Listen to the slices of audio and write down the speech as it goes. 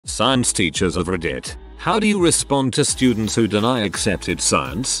Science teachers of Reddit. How do you respond to students who deny accepted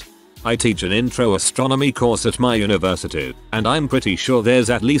science? I teach an intro astronomy course at my university, and I'm pretty sure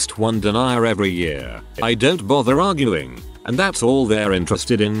there's at least one denier every year. I don't bother arguing, and that's all they're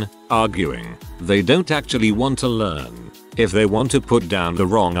interested in, arguing. They don't actually want to learn. If they want to put down the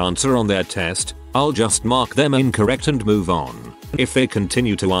wrong answer on their test, I'll just mark them incorrect and move on. If they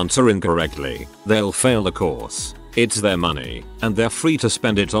continue to answer incorrectly, they'll fail the course. It's their money, and they're free to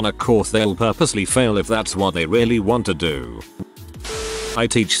spend it on a course they'll purposely fail if that's what they really want to do. I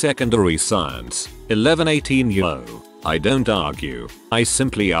teach secondary science, 11-18 yo. I don't argue, I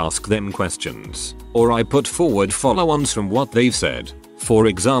simply ask them questions, or I put forward follow-ons from what they've said. For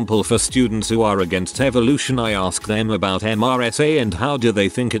example, for students who are against evolution, I ask them about MRSA and how do they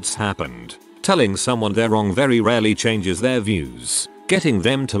think it's happened. Telling someone they're wrong very rarely changes their views. Getting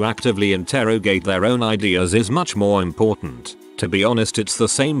them to actively interrogate their own ideas is much more important. To be honest, it's the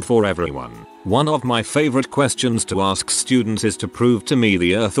same for everyone. One of my favorite questions to ask students is to prove to me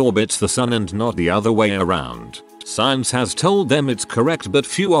the Earth orbits the sun and not the other way around. Science has told them it's correct, but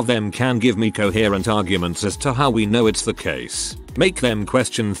few of them can give me coherent arguments as to how we know it's the case. Make them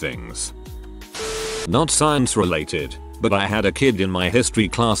question things. Not science related, but I had a kid in my history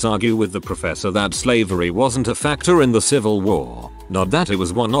class argue with the professor that slavery wasn't a factor in the Civil War. Not that it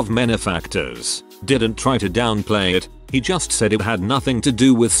was one of many factors. Didn't try to downplay it, he just said it had nothing to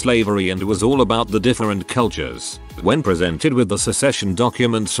do with slavery and was all about the different cultures. When presented with the secession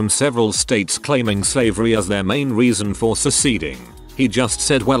documents from several states claiming slavery as their main reason for seceding, he just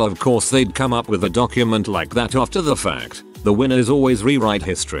said, well, of course they'd come up with a document like that after the fact. The winners always rewrite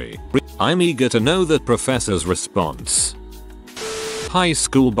history. I'm eager to know that professor's response. High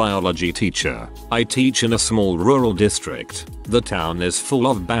school biology teacher. I teach in a small rural district. The town is full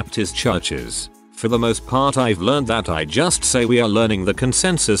of Baptist churches. For the most part, I've learned that I just say we are learning the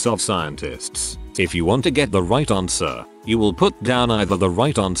consensus of scientists. If you want to get the right answer, you will put down either the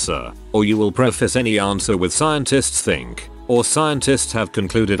right answer, or you will preface any answer with scientists think, or scientists have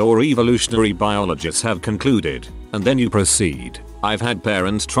concluded, or evolutionary biologists have concluded, and then you proceed. I've had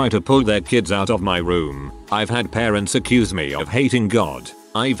parents try to pull their kids out of my room. I've had parents accuse me of hating God.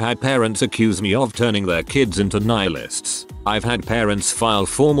 I've had parents accuse me of turning their kids into nihilists. I've had parents file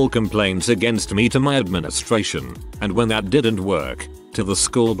formal complaints against me to my administration, and when that didn't work, to the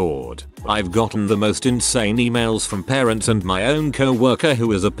school board. I've gotten the most insane emails from parents and my own co-worker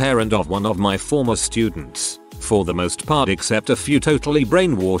who is a parent of one of my former students. For the most part, except a few totally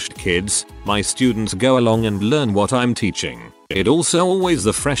brainwashed kids, my students go along and learn what I'm teaching. It's also always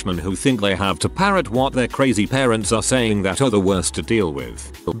the freshmen who think they have to parrot what their crazy parents are saying that are the worst to deal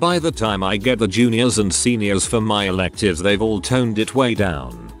with. By the time I get the juniors and seniors for my electives, they've all toned it way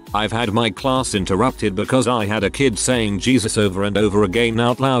down. I've had my class interrupted because I had a kid saying Jesus over and over again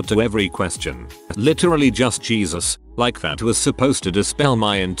out loud to every question. Literally just Jesus, like that was supposed to dispel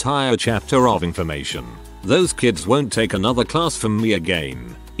my entire chapter of information. Those kids won't take another class from me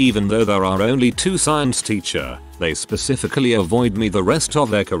again. Even though there are only 2 science teachers, they specifically avoid me the rest of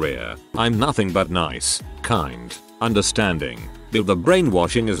their career. I'm nothing but nice, kind, understanding, but the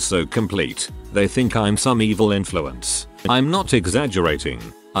brainwashing is so complete. They think I'm some evil influence. I'm not exaggerating.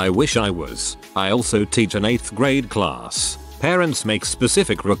 I wish I was. I also teach an 8th grade class. Parents make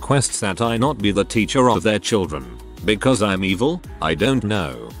specific requests that I not be the teacher of their children. Because I'm evil? I don't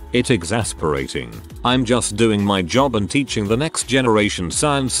know. It's exasperating. I'm just doing my job and teaching the next generation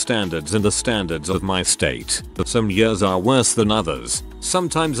science standards and the standards of my state. But some years are worse than others.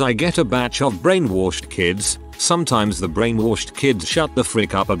 Sometimes I get a batch of brainwashed kids. Sometimes the brainwashed kids shut the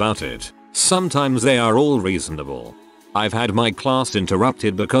frick up about it. Sometimes they are all reasonable. I've had my class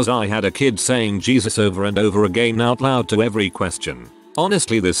interrupted because I had a kid saying Jesus over and over again out loud to every question.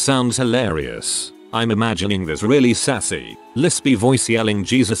 Honestly, this sounds hilarious. I'm imagining this really sassy, lispy voice yelling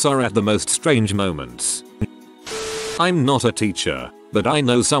Jesus are at the most strange moments. I'm not a teacher, but I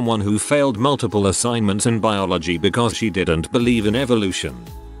know someone who failed multiple assignments in biology because she didn't believe in evolution.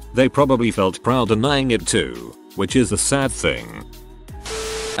 They probably felt proud denying it too, which is the sad thing.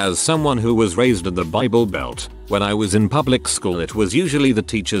 As someone who was raised in the Bible Belt, when I was in public school it was usually the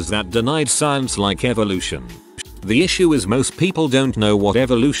teachers that denied science like evolution. The issue is most people don't know what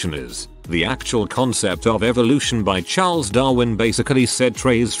evolution is. The actual concept of evolution by Charles Darwin basically said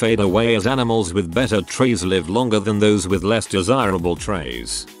traits fade away as animals with better traits live longer than those with less desirable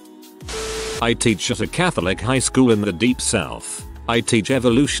traits. I teach at a Catholic high school in the Deep South. I teach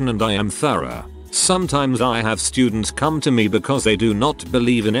evolution and I am thorough. Sometimes I have students come to me because they do not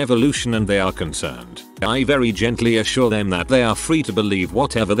believe in evolution and they are concerned. I very gently assure them that they are free to believe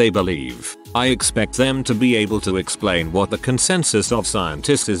whatever they believe. I expect them to be able to explain what the consensus of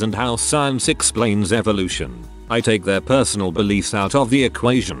scientists is and how science explains evolution. I take their personal beliefs out of the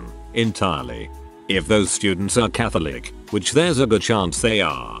equation entirely. If those students are Catholic, which there's a good chance they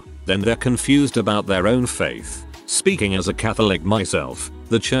are, then they're confused about their own faith. Speaking as a Catholic myself,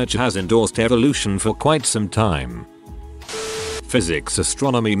 the church has endorsed evolution for quite some time. Physics,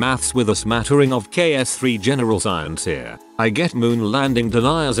 astronomy, maths with a smattering of KS3 general science here. I get moon landing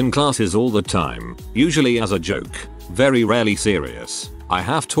deniers in classes all the time, usually as a joke, very rarely serious. I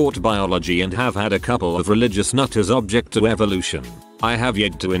have taught biology and have had a couple of religious nutters object to evolution. I have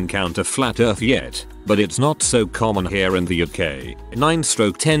yet to encounter flat earth yet, but it's not so common here in the UK.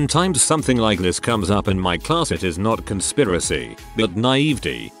 9/10 times something like this comes up in my class. It is not conspiracy, but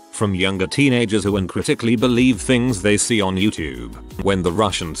naivety from younger teenagers who uncritically believe things they see on YouTube. When the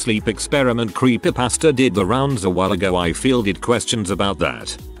Russian sleep experiment creepypasta did the rounds a while ago, I fielded questions about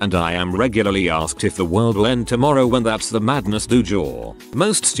that, and I am regularly asked if the world will end tomorrow when that's the madness du jour.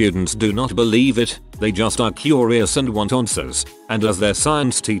 Most students do not believe it, they just are curious and want answers, and as their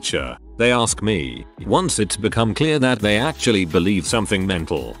science teacher, they ask me. Once it's become clear that they actually believe something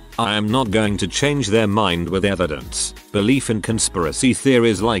mental, I am not going to change their mind with evidence. Belief in conspiracy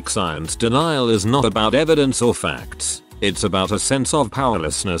theories like science denial is not about evidence or facts. It's about a sense of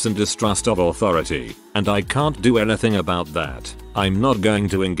powerlessness and distrust of authority, and I can't do anything about that. I'm not going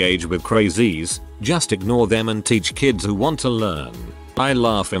to engage with crazies, just ignore them and teach kids who want to learn. I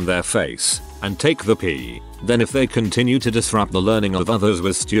laugh in their face and take the pee. Then if they continue to disrupt the learning of others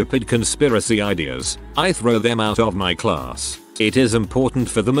with stupid conspiracy ideas, I throw them out of my class. It is important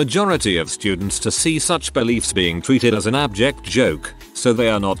for the majority of students to see such beliefs being treated as an abject joke, so they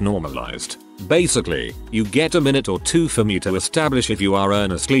are not normalized. Basically, you get a minute or two for me to establish if you are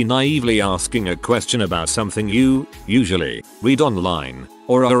earnestly naively asking a question about something you, usually, read online,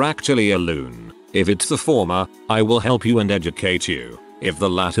 or are actually a loon. If it's the former, I will help you and educate you. If the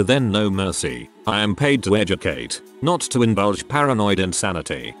latter, then no mercy. I am paid to educate, not to indulge paranoid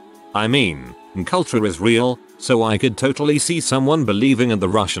insanity. I mean, culture is real, so I could totally see someone believing in the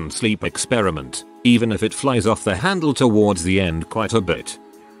Russian sleep experiment, even if it flies off the handle towards the end quite a bit.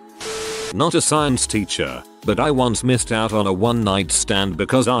 Not a science teacher, but I once missed out on a one-night stand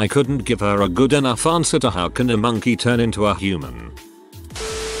because I couldn't give her a good enough answer to how can a monkey turn into a human.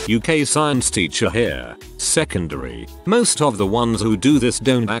 UK science teacher here. Secondary. Most of the ones who do this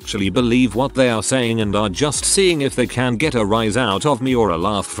don't actually believe what they are saying and are just seeing if they can get a rise out of me or a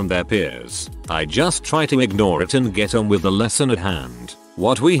laugh from their peers. I just try to ignore it and get on with the lesson at hand.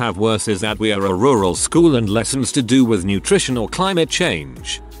 What we have worse is that we are a rural school and lessons to do with nutrition or climate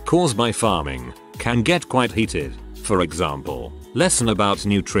change, caused by farming, can get quite heated. For example, lesson about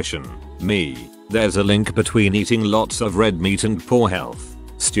nutrition. Me. There's a link between eating lots of red meat and poor health.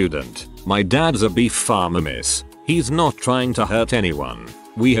 Student. My dad's a beef farmer, miss. He's not trying to hurt anyone.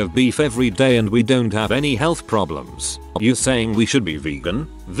 We have beef every day and we don't have any health problems. You saying we should be vegan?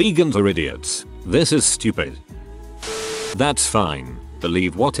 Vegans are idiots. This is stupid. That's fine.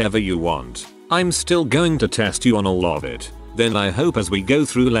 Believe whatever you want. I'm still going to test you on all of it. Then I hope as we go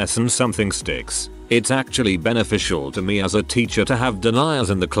through lessons something sticks. It's actually beneficial to me as a teacher to have deniers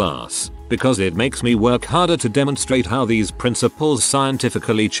in the class, because it makes me work harder to demonstrate how these principles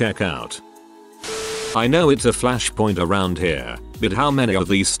scientifically check out. I know it's a flashpoint around here, but how many of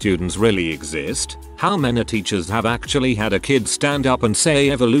these students really exist? How many teachers have actually had a kid stand up and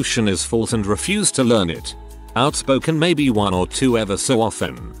say evolution is false and refuse to learn it? Outspoken maybe one or two ever so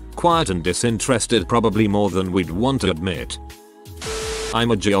often. Quiet and disinterested probably more than we'd want to admit.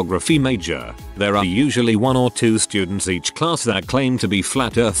 I'm a geography major. There are usually one or two students each class that claim to be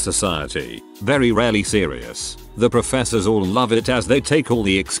Flat Earth Society. Very rarely serious. The professors all love it as they take all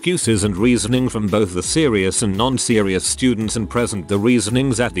the excuses and reasoning from both the serious and non-serious students and present the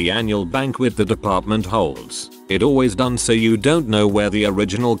reasonings at the annual banquet the department holds. It always done so you don't know where the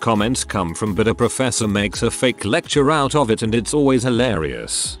original comments come from, but a professor makes a fake lecture out of it and it's always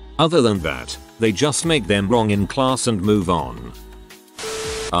hilarious. Other than that, they just make them wrong in class and move on.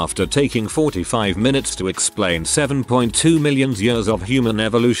 After taking 45 minutes to explain 7.2 million years of human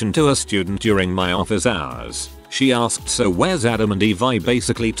evolution to a student during my office hours, she asked, "So where's Adam and Eve?" I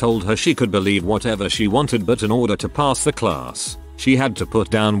basically told her she could believe whatever she wanted, but in order to pass the class, she had to put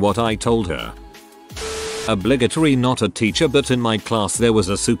down what I told her. Obligatory. Not a teacher, but in my class there was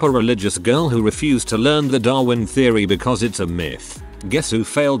a super religious girl who refused to learn the Darwin theory because it's a myth. Guess who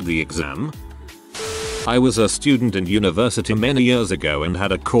failed the exam? I was a student in university many years ago and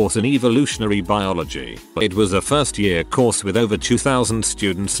had a course in evolutionary biology. It was a first year course with over 2,000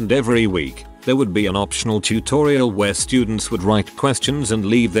 students, and every week there would be an optional tutorial where students would write questions and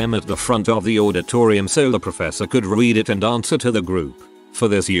leave them at the front of the auditorium so the professor could read it and answer to the group. For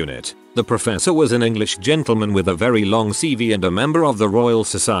this unit, the professor was an English gentleman with a very long CV and a member of the Royal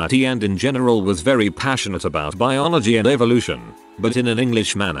Society, and in general was very passionate about biology and evolution, but in an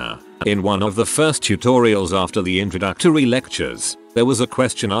English manner. In one of the first tutorials after the introductory lectures, there was a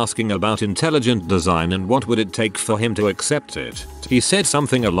question asking about intelligent design and what would it take for him to accept it. He said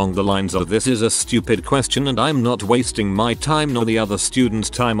something along the lines of, "This is a stupid question and I'm not wasting my time nor the other students'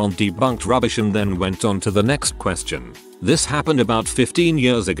 time on debunked rubbish," and then went on to the next question. This happened about 15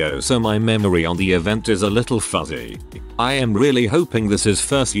 years ago, so my memory on the event is a little fuzzy. I am really hoping this is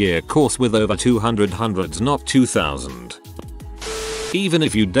first year course with over 200 hundreds, not 2,000. Even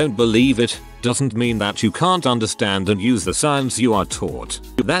if you don't believe it, doesn't mean that you can't understand and use the science you are taught.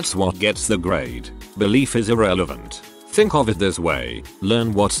 That's what gets the grade. Belief is irrelevant. Think of it this way: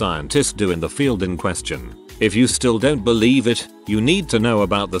 learn what scientists do in the field in question. If you still don't believe it, you need to know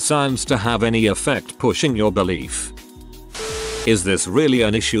about the science to have any effect pushing your belief. Is this really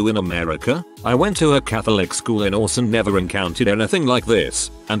an issue in America? I went to a Catholic school in Austin, never encountered anything like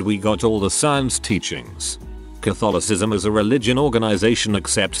this, and we got all the science teachings. Catholicism as a religion organization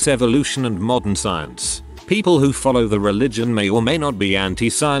accepts evolution and modern science. People who follow the religion may or may not be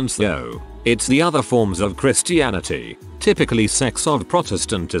anti-science though. It's the other forms of Christianity, typically sects of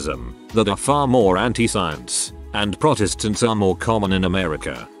Protestantism, that are far more anti-science, and Protestants are more common in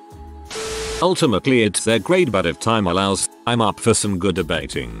America. Ultimately it's their grade, but if time allows, I'm up for some good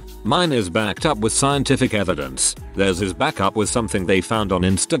debating. Mine is backed up with scientific evidence. Theirs is backed up with something they found on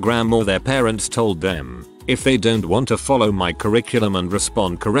Instagram or their parents told them. If they don't want to follow my curriculum and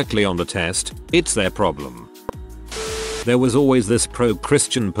respond correctly on the test, it's their problem. There was always this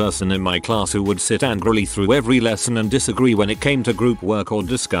pro-Christian person in my class who would sit angrily through every lesson and disagree when it came to group work or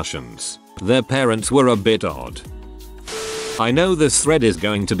discussions. Their parents were a bit odd. I know this thread is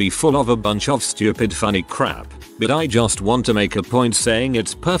going to be full of a bunch of stupid funny crap, but I just want to make a point saying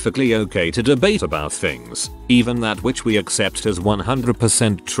it's perfectly okay to debate about things, even that which we accept as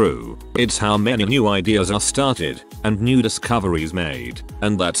 100% true. It's how many new ideas are started, and new discoveries made,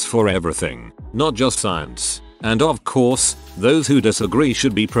 and that's for everything, not just science. And of course, those who disagree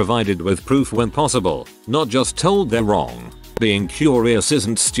should be provided with proof when possible, not just told they're wrong. Being curious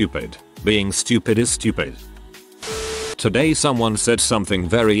isn't stupid. Being stupid is stupid. Today someone said something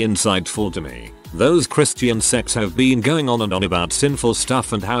very insightful to me. Those Christian sects have been going on and on about sinful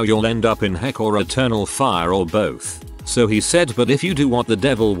stuff and how you'll end up in heck or eternal fire or both. So he said, but if you do what the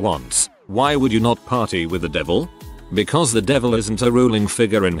devil wants, why would you not party with the devil? Because the devil isn't a ruling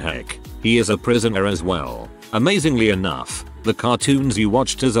figure in heck. He is a prisoner as well. Amazingly enough, the cartoons you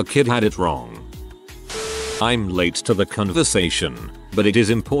watched as a kid had it wrong. I'm late to the conversation, but it is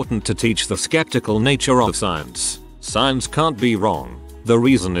important to teach the skeptical nature of science. Science can't be wrong. The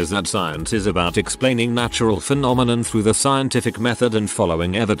reason is that science is about explaining natural phenomenon through the scientific method and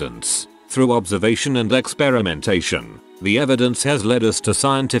following evidence. Through observation and experimentation, the evidence has led us to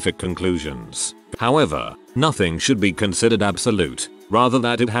scientific conclusions. However, nothing should be considered absolute, rather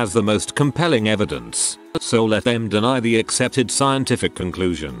that it has the most compelling evidence. So let them deny the accepted scientific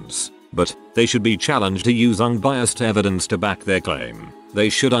conclusions. But they should be challenged to use unbiased evidence to back their claim. They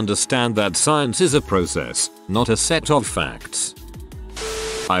should understand that science is a process, not a set of facts.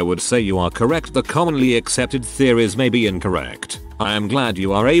 I would say you are correct. The commonly accepted theories may be incorrect. I am glad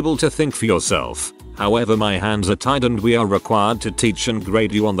you are able to think for yourself. However, my hands are tied and we are required to teach and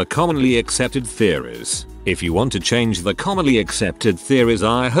grade you on the commonly accepted theories. If you want to change the commonly accepted theories,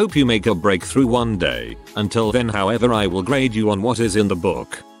 I hope you make a breakthrough one day. Until then, however, I will grade you on what is in the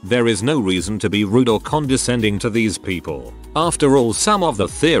book. There is no reason to be rude or condescending to these people. After all, some of the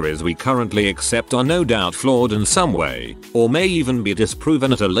theories we currently accept are no doubt flawed in some way, or may even be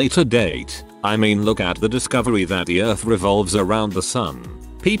disproven at a later date. I mean, look at the discovery that the Earth revolves around the sun.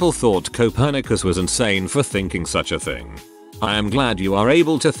 People thought Copernicus was insane for thinking such a thing. I am glad you are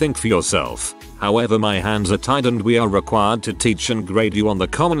able to think for yourself. However, my hands are tied and we are required to teach and grade you on the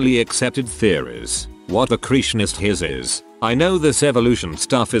commonly accepted theories. What the creationist his is. I know this evolution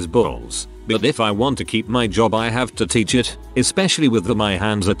stuff is bulls, but if I want to keep my job I have to teach it, especially with the my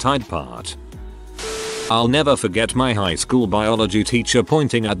hands are tied part. I'll never forget my high school biology teacher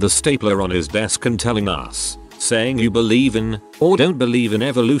pointing at the stapler on his desk and telling us, saying you believe in or don't believe in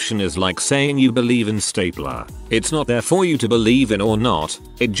evolution is like saying you believe in stapler. It's not there for you to believe in or not,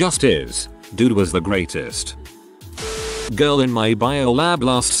 it just is. Dude was the greatest. Girl in my bio lab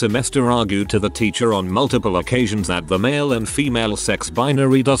last semester argued to the teacher on multiple occasions that the male and female sex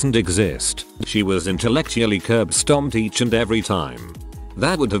binary doesn't exist. She was intellectually curb stomped each and every time.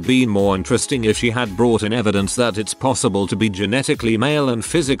 That would have been more interesting if she had brought in evidence that it's possible to be genetically male and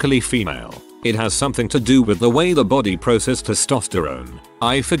physically female. It has something to do with the way the body processes testosterone.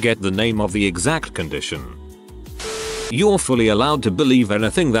 I forget the name of the exact condition. You're fully allowed to believe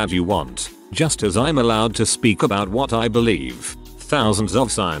anything that you want, just as I'm allowed to speak about what I believe. Thousands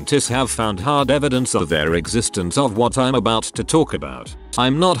of scientists have found hard evidence of their existence of what I'm about to talk about.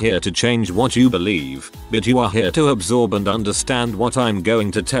 I'm not here to change what you believe, but you are here to absorb and understand what I'm going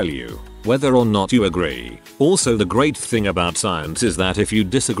to tell you, whether or not you agree. Also, the great thing about science is that if you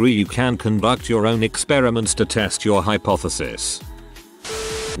disagree, you can conduct your own experiments to test your hypothesis.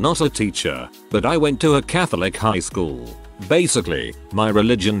 Not a teacher, but I went to a Catholic high school. Basically, my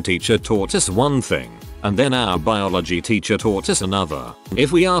religion teacher taught us one thing, and then our biology teacher taught us another.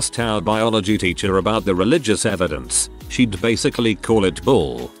 If we asked our biology teacher about the religious evidence, she'd basically call it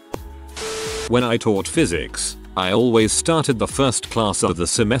bull. When I taught physics, I always started the first class of the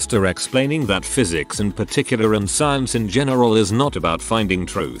semester explaining that physics in particular and science in general is not about finding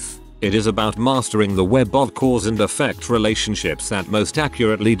truth. It is about mastering the web of cause and effect relationships that most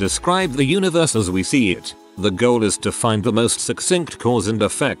accurately describe the universe as we see it. The goal is to find the most succinct cause and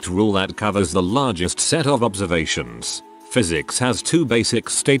effect rule that covers the largest set of observations. Physics has two basic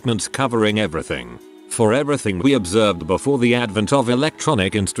statements covering everything. For everything we observed before the advent of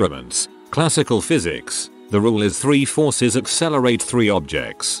electronic instruments, classical physics, the rule is 3 forces accelerate 3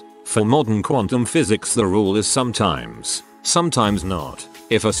 objects. For modern quantum physics, the rule is sometimes not.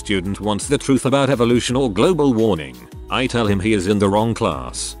 If a student wants the truth about evolution or global warming, I tell him he is in the wrong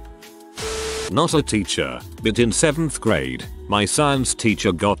class. Not a teacher, but in 7th grade, my science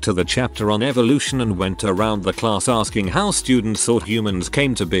teacher got to the chapter on evolution and went around the class asking how students thought humans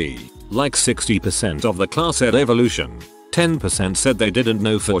came to be. Like 60% of the class said evolution, 10% said they didn't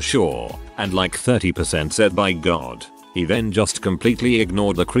know for sure, and like 30% said by God. He then just completely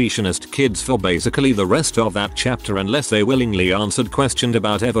ignored the creationist kids for basically the rest of that chapter unless they willingly answered questions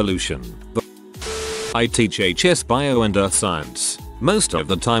about evolution. I teach HS Bio and Earth Science. Most of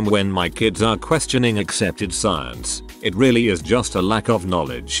the time when my kids are questioning accepted science, it really is just a lack of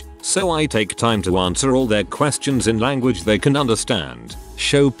knowledge. So I take time to answer all their questions in language they can understand,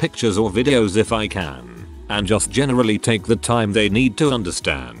 show pictures or videos if I can, and just generally take the time they need to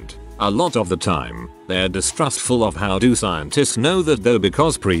understand. A lot of the time, they're distrustful of how do scientists know that though,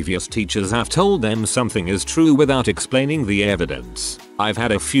 because previous teachers have told them something is true without explaining the evidence. I've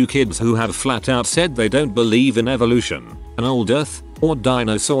had a few kids who have flat out said they don't believe in evolution, an old Earth, or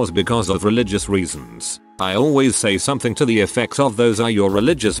dinosaurs because of religious reasons. I always say something to the effect of those are your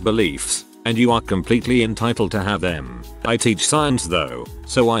religious beliefs, and you are completely entitled to have them. I teach science though,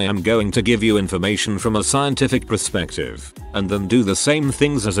 so I am going to give you information from a scientific perspective, and then do the same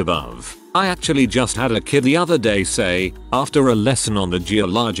things as above. I actually just had a kid the other day say, after a lesson on the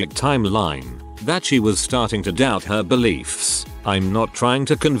geologic timeline, that she was starting to doubt her beliefs. I'm not trying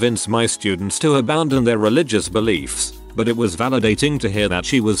to convince my students to abandon their religious beliefs, but it was validating to hear that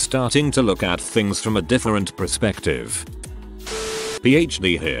she was starting to look at things from a different perspective.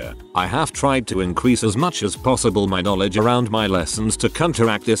 PhD here. I have tried to increase as much as possible my knowledge around my lessons to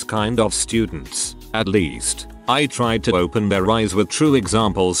counteract this kind of students. At least, I tried to open their eyes with true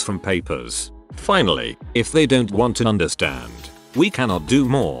examples from papers. Finally, if they don't want to understand, we cannot do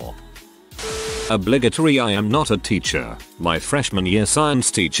more. Obligatory. I am not a teacher. My freshman year science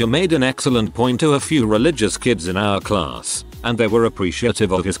teacher made an excellent point to a few religious kids in our class, and they were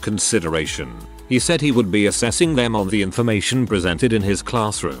appreciative of his consideration. He said he would be assessing them on the information presented in his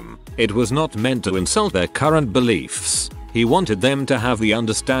classroom. It was not meant to insult their current beliefs. He wanted them to have the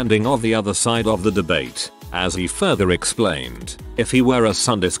understanding of the other side of the debate. As he further explained, if he were a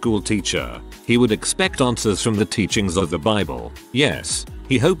Sunday school teacher, he would expect answers from the teachings of the Bible. Yes,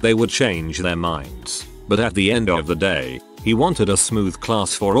 he hoped they would change their minds. But at the end of the day, he wanted a smooth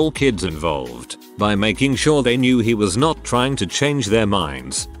class for all kids involved. By making sure they knew he was not trying to change their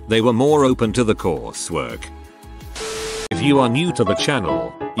minds, they were more open to the coursework. If you are new to the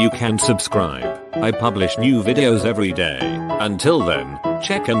channel, you can subscribe. I publish new videos every day. Until then,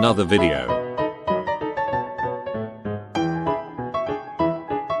 check another video.